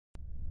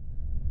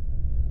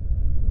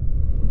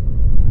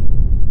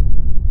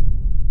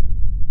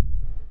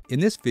In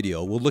this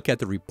video, we'll look at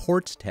the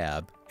Reports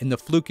tab in the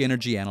Fluke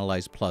Energy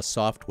Analyze Plus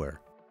software.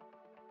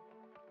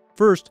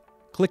 First,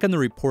 click on the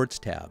Reports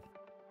tab.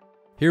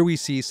 Here we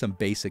see some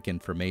basic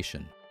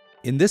information.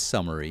 In this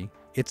summary,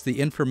 it's the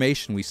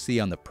information we see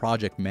on the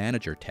Project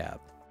Manager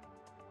tab.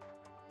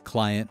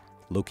 Client,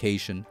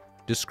 location,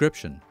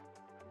 description.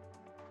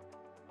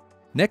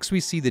 Next,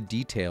 we see the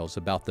details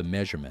about the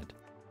measurement.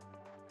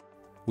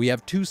 We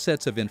have two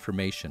sets of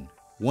information,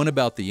 one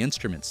about the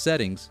instrument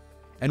settings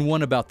and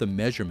one about the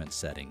measurement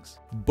settings.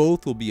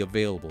 Both will be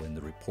available in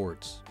the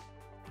reports.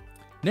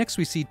 Next,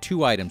 we see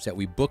two items that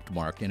we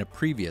bookmarked in a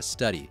previous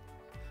study.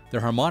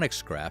 The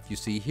harmonics graph you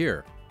see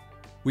here.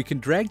 We can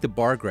drag the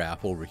bar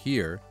graph over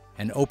here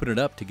and open it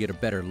up to get a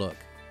better look.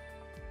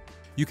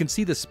 You can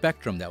see the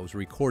spectrum that was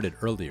recorded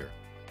earlier.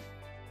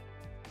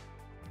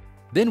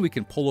 Then we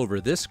can pull over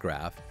this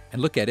graph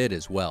and look at it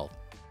as well.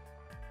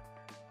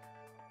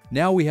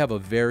 Now we have a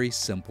very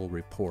simple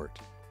report.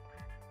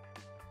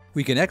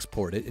 We can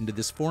export it into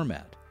this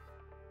format.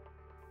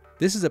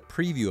 This is a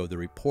preview of the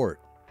report.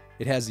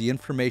 It has the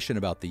information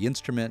about the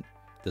instrument,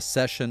 the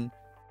session,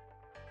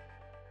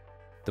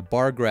 the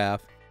bar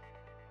graph,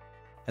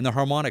 and the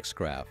harmonics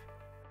graph.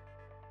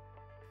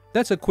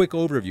 That's a quick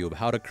overview of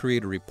how to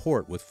create a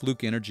report with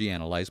Fluke Energy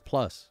Analyze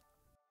Plus.